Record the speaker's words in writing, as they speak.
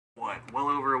what, well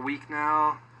over a week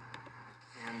now,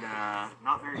 and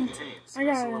not very contained, so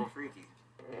it's a little freaky.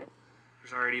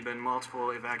 There's already been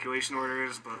multiple evacuation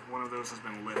orders, but one of those has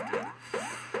been lifted.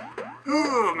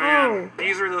 Oh man,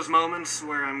 these are those moments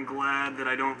where I'm glad that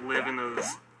I don't live in those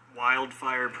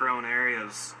wildfire-prone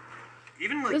areas.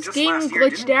 Even like this just game last year,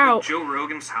 glitched out. Joe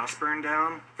Rogan's house burn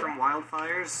down from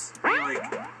wildfires?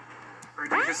 Or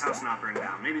did his house not burn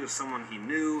down? Maybe it was someone he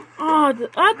knew. Oh, the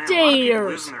updaters! Man, a lot of people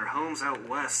losing their homes out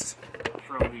west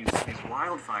from these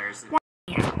wildfires.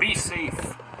 Be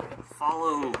safe.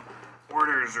 Follow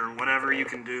orders or whatever you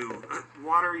can do.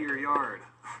 Water your yard.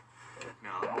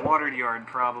 No, a watered yard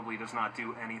probably does not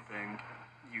do anything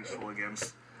useful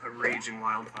against a raging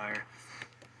wildfire.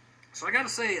 So I gotta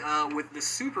say, with this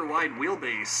super wide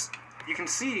wheelbase, you can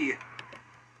see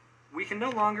we can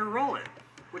no longer roll it,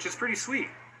 which is pretty sweet.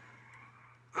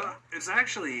 It's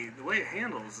actually, the way it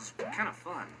handles is kind of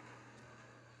fun.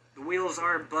 The wheels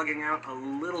are bugging out a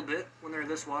little bit when they're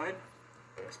this wide.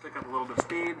 Let's pick up a little bit of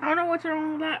speed. I don't know what's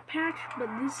wrong with that patch, but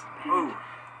this patch... Oh,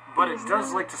 but it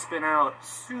does like to spin out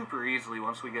super easily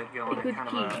once we get going at kind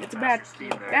of a faster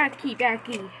speed there. Bad key.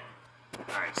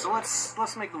 Alright, so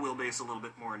let's make the wheelbase a little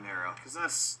bit more narrow, because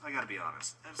that's, I gotta be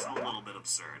honest, that's a little bit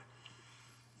absurd.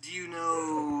 Do you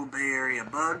know Bay Area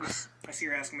bugs? I see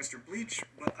you're asking Mr. Bleach,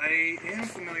 but I am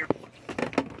familiar.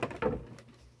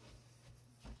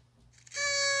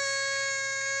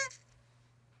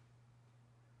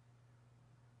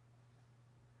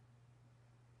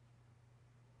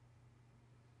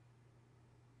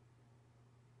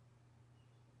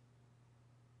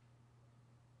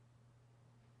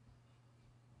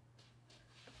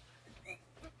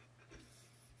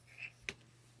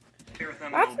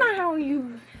 That's not how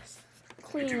you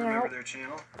clean it out.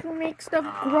 You make stuff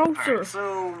grosser. Right,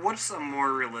 so what's a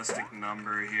more realistic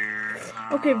number here?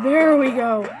 Okay, there we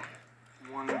go.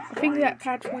 1. I think that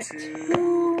patch went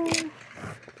too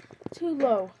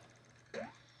low. A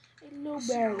little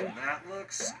barely. That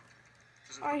looks.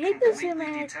 I hate this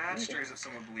completely detached, or is it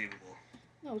somewhat believable?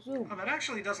 No, zoom. Oh, that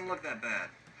actually doesn't look that bad.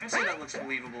 I'd say that looks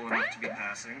believable enough to be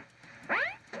passing.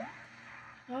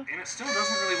 And it still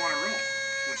doesn't really want to roll,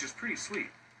 which is pretty sweet.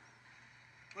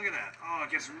 Look at that. Oh,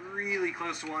 it gets really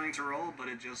close to wanting to roll, but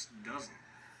it just doesn't.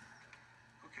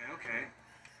 Okay.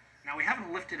 Now, we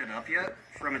haven't lifted it up yet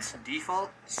from its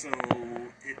default, so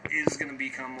it is going to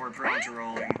become more prone to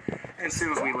rolling as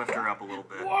soon as we lift her up a little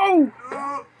bit. Whoa!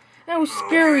 That was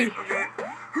scary. Okay.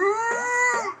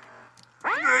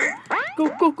 Go.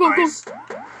 Nice.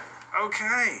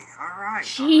 Okay, alright.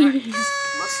 Jeez.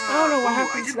 I don't know what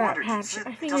happened to that patch.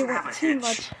 I think it went too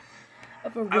much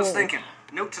of a roll. I was thinking,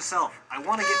 note to self, I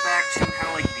want to get back to kind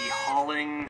of like the hauling